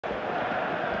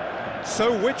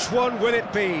So which one will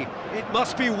it be? It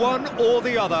must be one or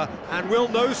the other, and we'll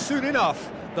know soon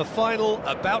enough. The final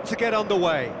about to get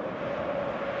underway.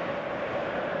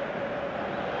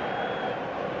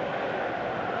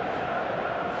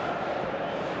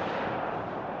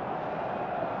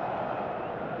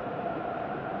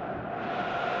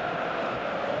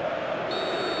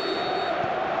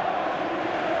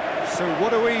 So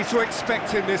what are we to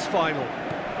expect in this final?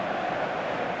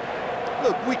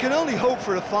 Look, we can only hope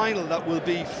for a final that will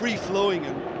be free-flowing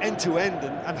and end-to-end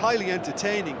and highly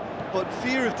entertaining, but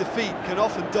fear of defeat can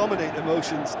often dominate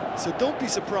emotions, so don't be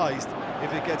surprised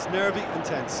if it gets nervy and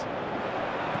tense.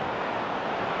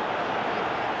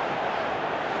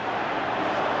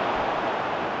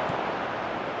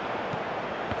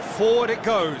 Forward it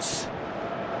goes.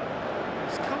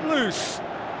 It's come loose.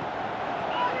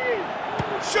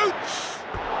 Shoots!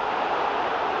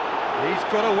 He's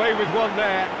got away with one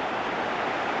there.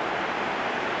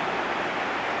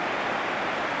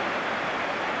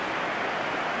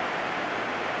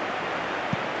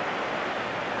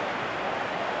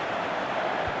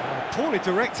 Poorly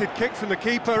directed kick from the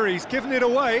keeper, he's given it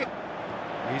away.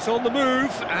 He's on the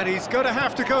move, and he's going to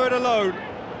have to go it alone.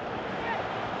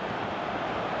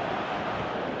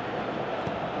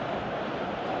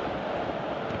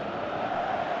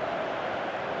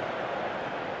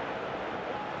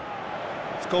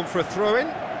 It's gone for a throw-in.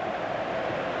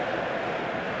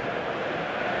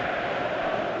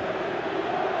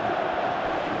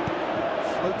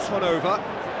 Floats one over.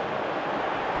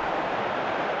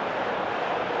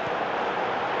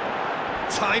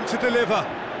 Time to deliver.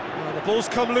 Well, the ball's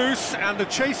come loose and the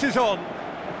chase is on.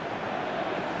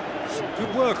 Some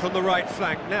good work on the right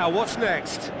flank. Now, what's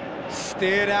next?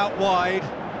 Steered out wide.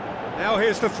 Now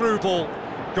here's the through ball.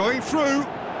 Going through.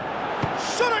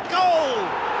 Shot at goal!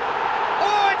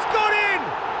 Oh, it's gone in!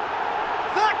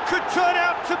 That could turn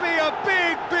out to be a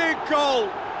big, big goal.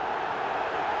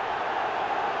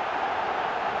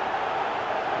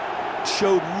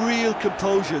 Showed real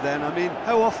composure then. I mean,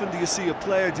 how often do you see a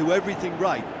player do everything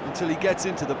right until he gets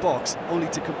into the box, only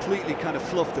to completely kind of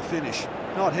fluff the finish?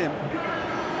 Not him.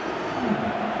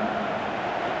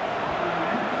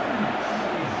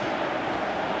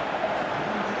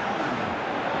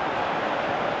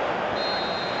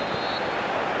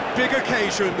 Big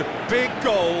occasion, big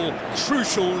goal,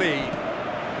 crucial lead.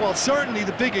 Well, certainly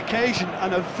the big occasion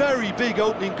and a very big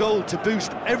opening goal to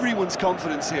boost everyone's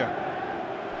confidence here.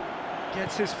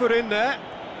 Gets his foot in there.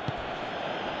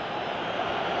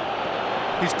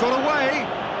 He's got away.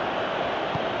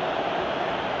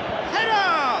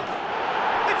 Header!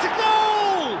 It's a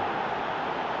goal!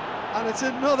 And it's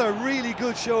another really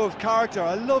good show of character.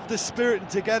 I love the spirit and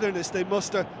togetherness they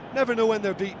muster. Never know when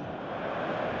they're beaten.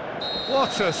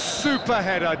 What a super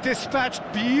header, dispatched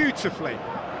beautifully.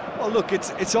 Well, look,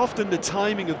 it's often the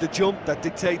timing of the jump that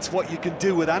dictates what you can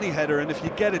do with any header, and if you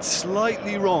get it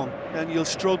slightly wrong, then you'll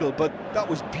struggle, but that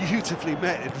was beautifully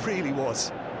met, it really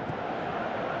was.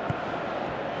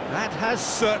 That has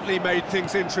certainly made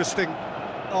things interesting.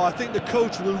 Oh, I think the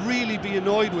coach will really be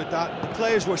annoyed with that. The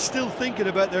players were still thinking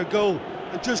about their goal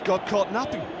and just got caught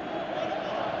napping.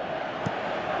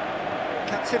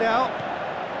 Cuts it out.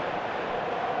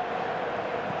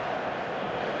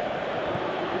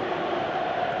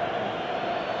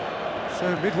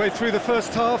 So midway through the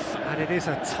first half, and it is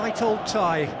a tight old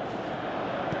tie.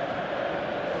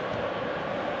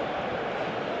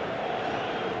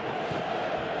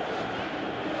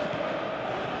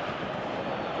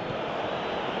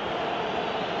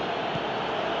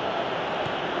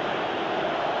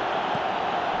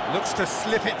 Looks to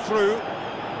slip it through.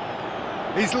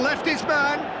 He's left his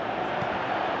man.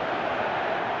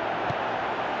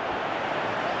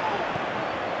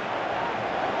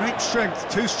 Great strength,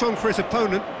 too strong for his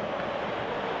opponent.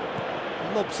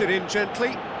 Lobs it in gently.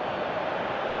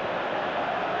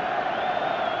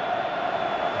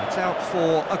 It's out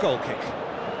for a goal kick.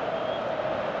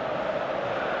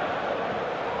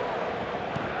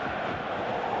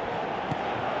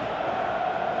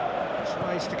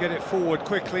 Tries to get it forward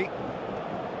quickly.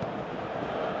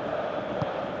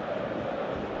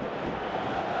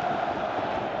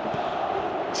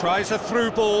 Tries a through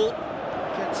ball.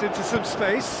 Gets into some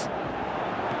space.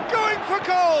 Going for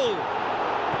goal!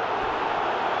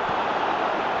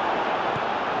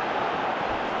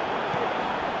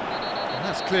 And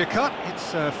that's clear cut,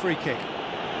 it's a free kick.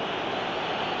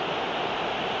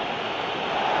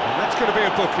 And that's going to be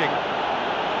a booking.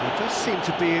 He does seem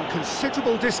to be in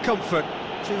considerable discomfort.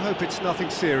 Do hope it's nothing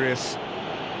serious.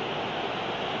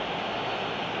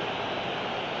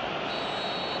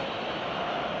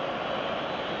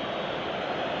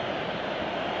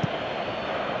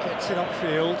 Gets it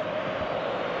upfield.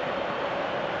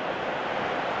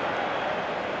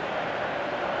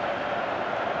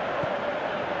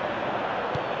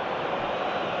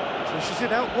 Pushes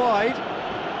it out wide.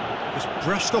 Just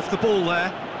brushed off the ball there.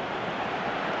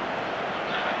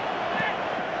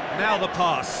 Now the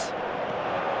pass.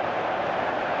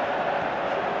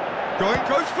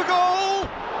 Goes for goal!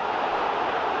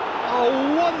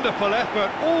 Oh, wonderful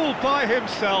effort, all by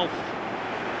himself.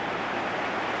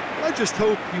 I just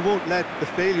hope he won't let the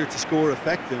failure to score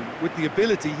affect him. With the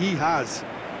ability he has,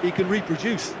 he can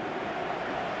reproduce.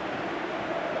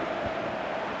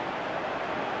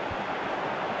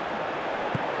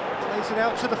 Plays it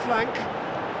out to the flank.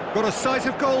 Got a sight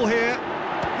of goal here.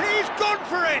 He's gone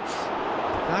for it!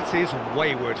 That is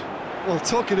wayward. Well,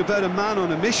 talking about a man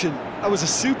on a mission, that was a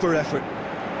super effort.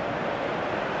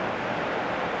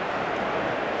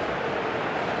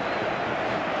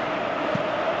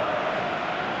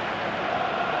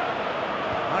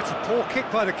 That's a poor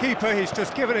kick by the keeper, he's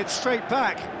just given it straight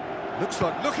back. Looks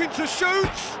like looking to shoot!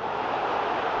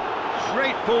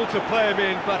 Great ball to play him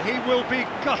in, but he will be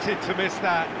gutted to miss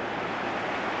that.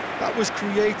 That was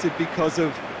created because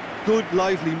of good,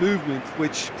 lively movement,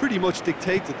 which pretty much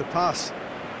dictated the pass.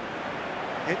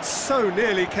 It so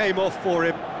nearly came off for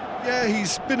him. Yeah,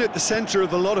 he's been at the centre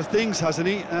of a lot of things, hasn't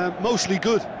he? Mostly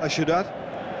good, I should add.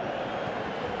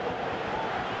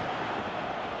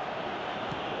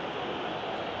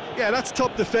 Yeah, that's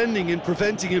top defending and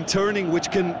preventing him turning, which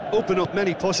can open up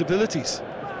many possibilities.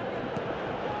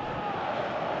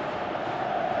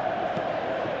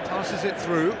 Passes it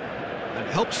through, and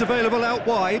help's available out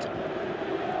wide.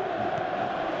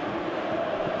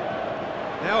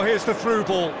 Now here's the through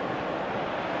ball.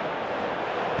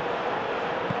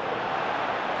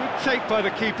 Good take by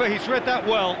the keeper, he's read that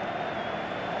well.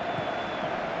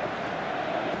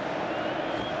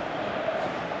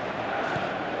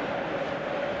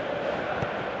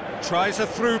 Tries a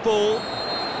through ball.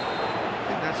 I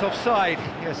think that's offside.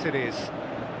 Yes, it is.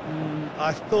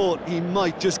 I thought he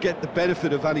might just get the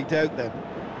benefit of any doubt then.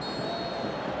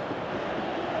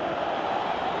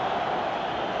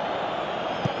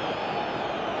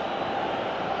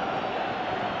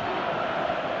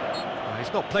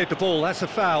 He's not played the ball, that's a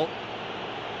foul.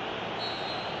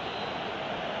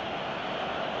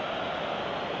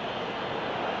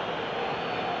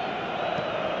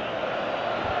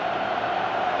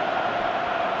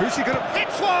 Who's he going to...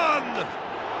 Hits one!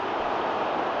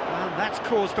 And that's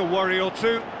caused a worry or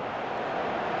two.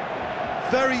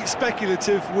 Very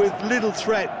speculative with little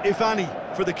threat, if any,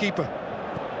 for the keeper.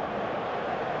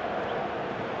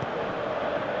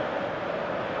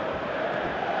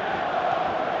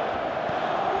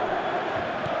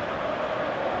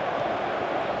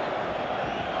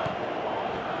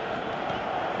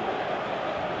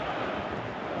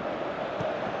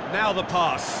 Now the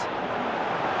pass.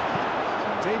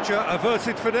 Danger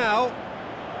averted for now.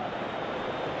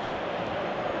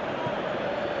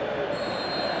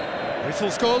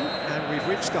 Whistle's gone, and we've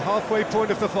reached the halfway point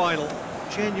of the final.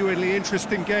 Genuinely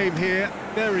interesting game here,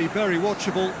 very, very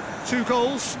watchable. 2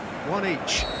 goals, 1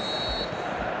 each.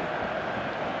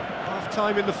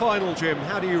 Half-time in the final, Jim,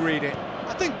 how do you read it?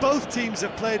 I think both teams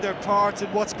have played their part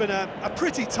in what's been a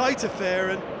pretty tight affair,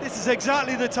 and this is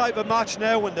exactly the type of match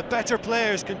now when the better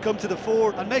players can come to the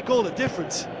fore and make all the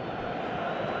difference.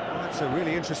 It's a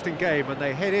really interesting game, and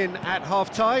they head in at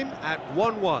half-time at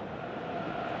 1-1. Well,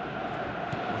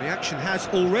 the action has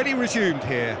already resumed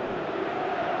here.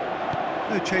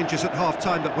 No changes at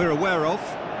half-time that we're aware of.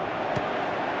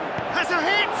 Has a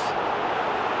hit!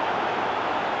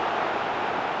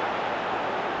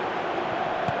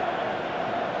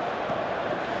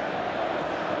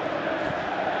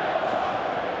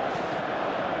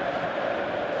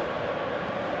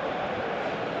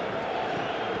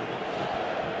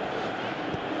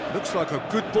 Looks like a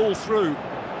good ball through.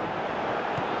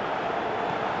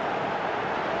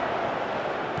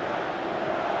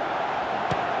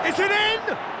 Is it in?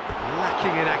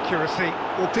 Lacking in accuracy.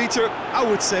 Well, Peter, I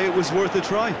would say it was worth a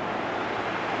try.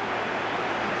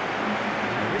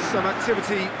 There's some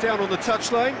activity down on the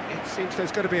touchline. It seems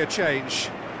there's going to be a change.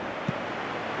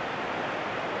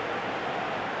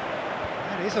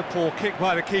 That is a poor kick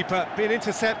by the keeper, being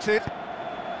intercepted.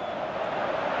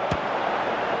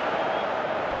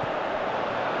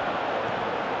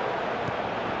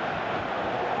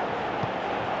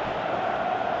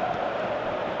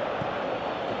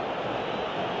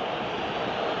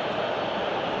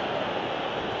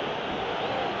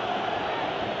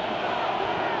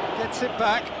 Gets it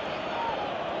back.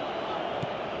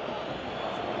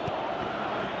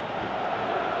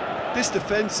 This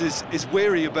defence is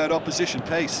wary about opposition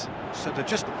pace. So they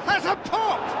just has a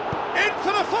pop! In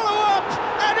for the follow-up!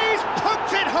 And he's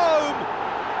poked it home!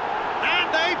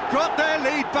 And they've got their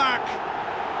lead back.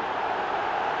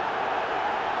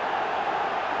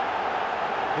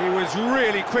 He was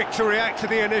really quick to react to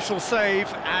the initial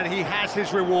save, and he has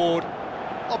his reward.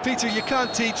 Oh, Peter, you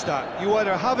can't teach that. You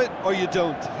either have it or you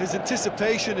don't. His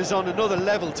anticipation is on another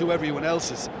level to everyone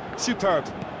else's. Superb.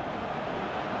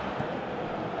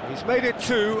 He's made it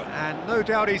 2, and no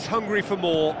doubt he's hungry for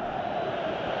more.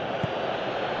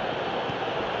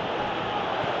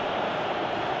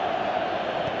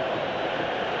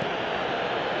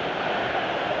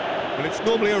 Well, it's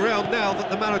normally around now that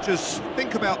the managers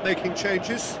think about making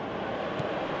changes.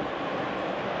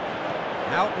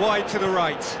 Out wide to the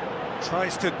right.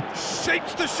 Tries to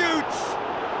shapes the shoots.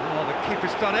 Oh, the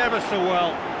keeper's done ever so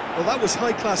well. Well, that was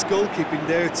high-class goalkeeping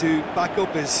there to back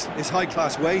up his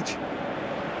high-class wage.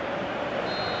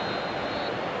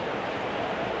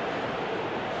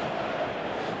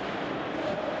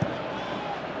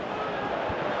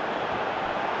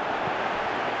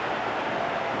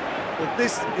 Well,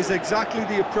 this is exactly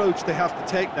the approach they have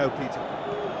to take now, Peter.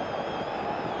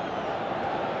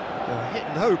 Well, hit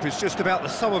and hope is just about the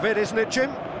sum of it, isn't it,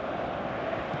 Jim?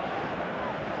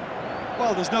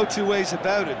 Well, there's no two ways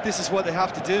about it. This is what they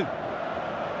have to do.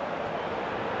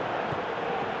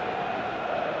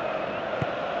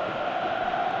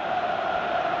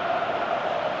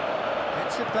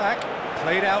 Gets it back,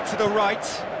 played out to the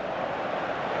right.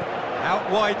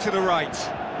 Out wide to the right.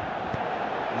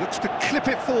 Looks to clip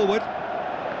it forward.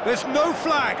 There's no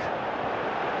flag.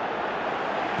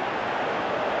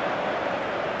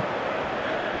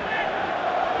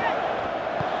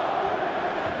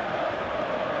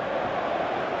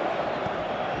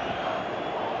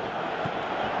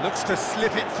 Looks to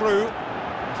slip it through.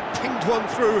 He's pinged one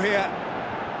through here.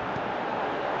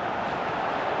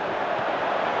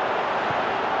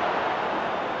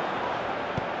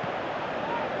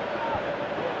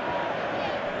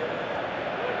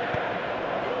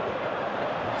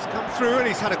 It's come through and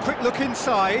he's had a quick look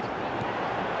inside.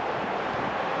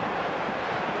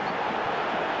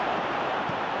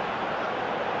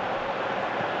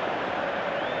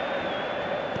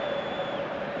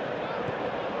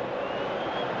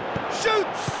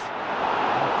 Shoots!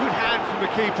 Good hand from the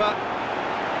keeper.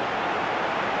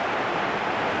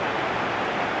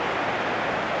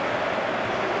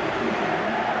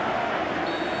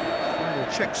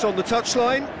 Final checks on the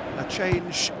touchline. A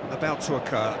change about to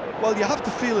occur. Well, you have to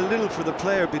feel a little for the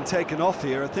player being taken off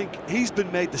here. I think he's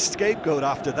been made the scapegoat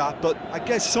after that, but I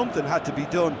guess something had to be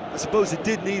done. I suppose it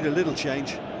did need a little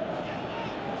change.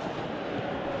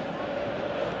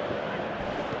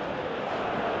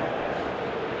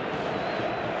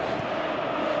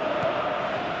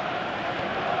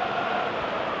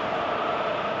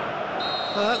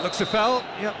 That looks a foul.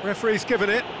 Yep, referee's given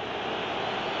it.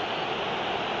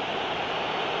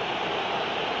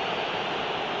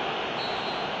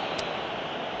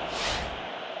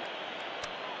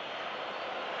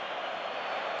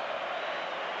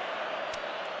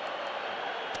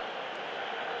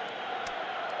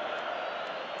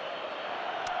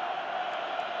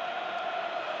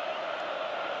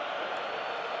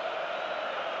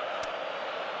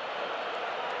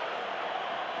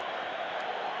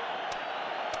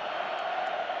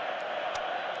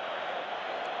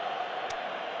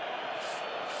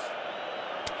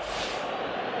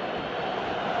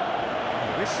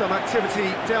 There's some activity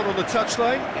down on the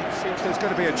touchline. It seems there's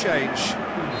going to be a change.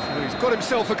 So he's got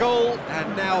himself a goal,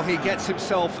 and now he gets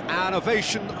himself an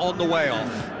ovation on the way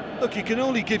off. Look, you can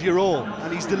only give your all,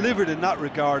 and he's delivered in that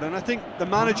regard, and I think the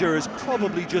manager has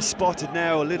probably just spotted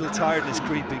now a little tiredness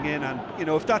creeping in, and, you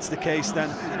know, if that's the case, then,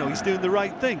 you know, he's doing the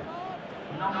right thing.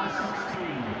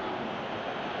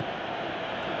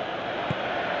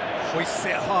 Hoists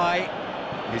it high.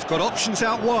 He's got options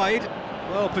out wide.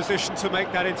 Well positioned to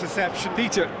make that interception.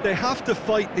 Peter, they have to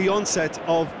fight the onset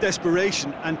of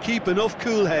desperation and keep enough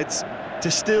cool heads to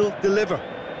still deliver.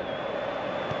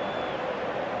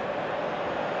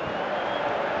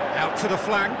 Out to the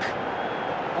flank.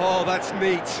 Oh, that's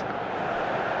neat.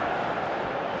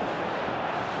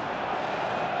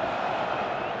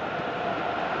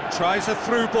 Tries a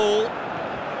through ball.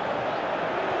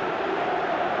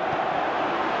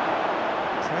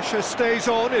 Pressure stays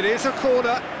on, it is a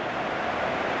corner.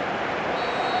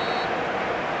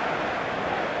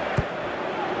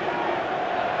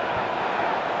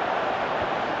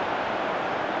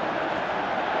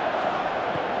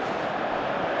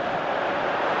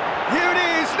 Here it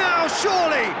is now,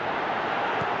 surely!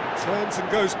 Turns and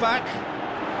goes back.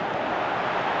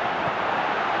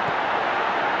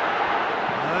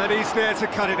 And he's there to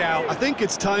cut it out. I think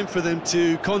it's time for them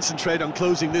to concentrate on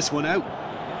closing this one out.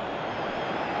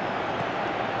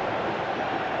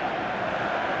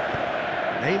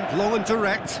 Aimed long and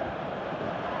direct.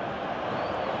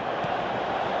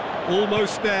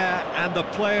 Almost there, and the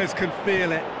players can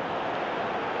feel it.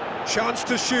 Chance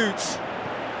to shoot.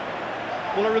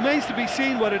 Well, it remains to be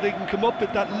seen whether they can come up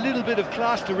with that little bit of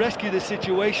class to rescue this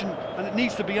situation, and it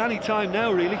needs to be any time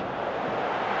now, really.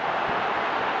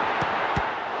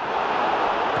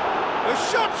 The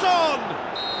shot's on!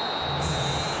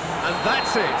 And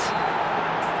that's it.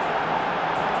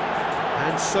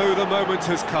 And so the moment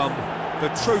has come. The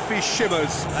trophy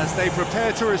shimmers as they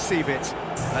prepare to receive it.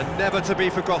 A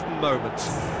never-to-be-forgotten moment.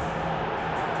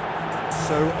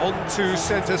 So on to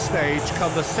centre stage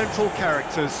come the central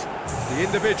characters, the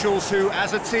individuals who,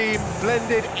 as a team,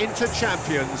 blended into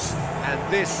champions,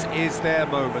 and this is their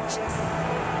moment.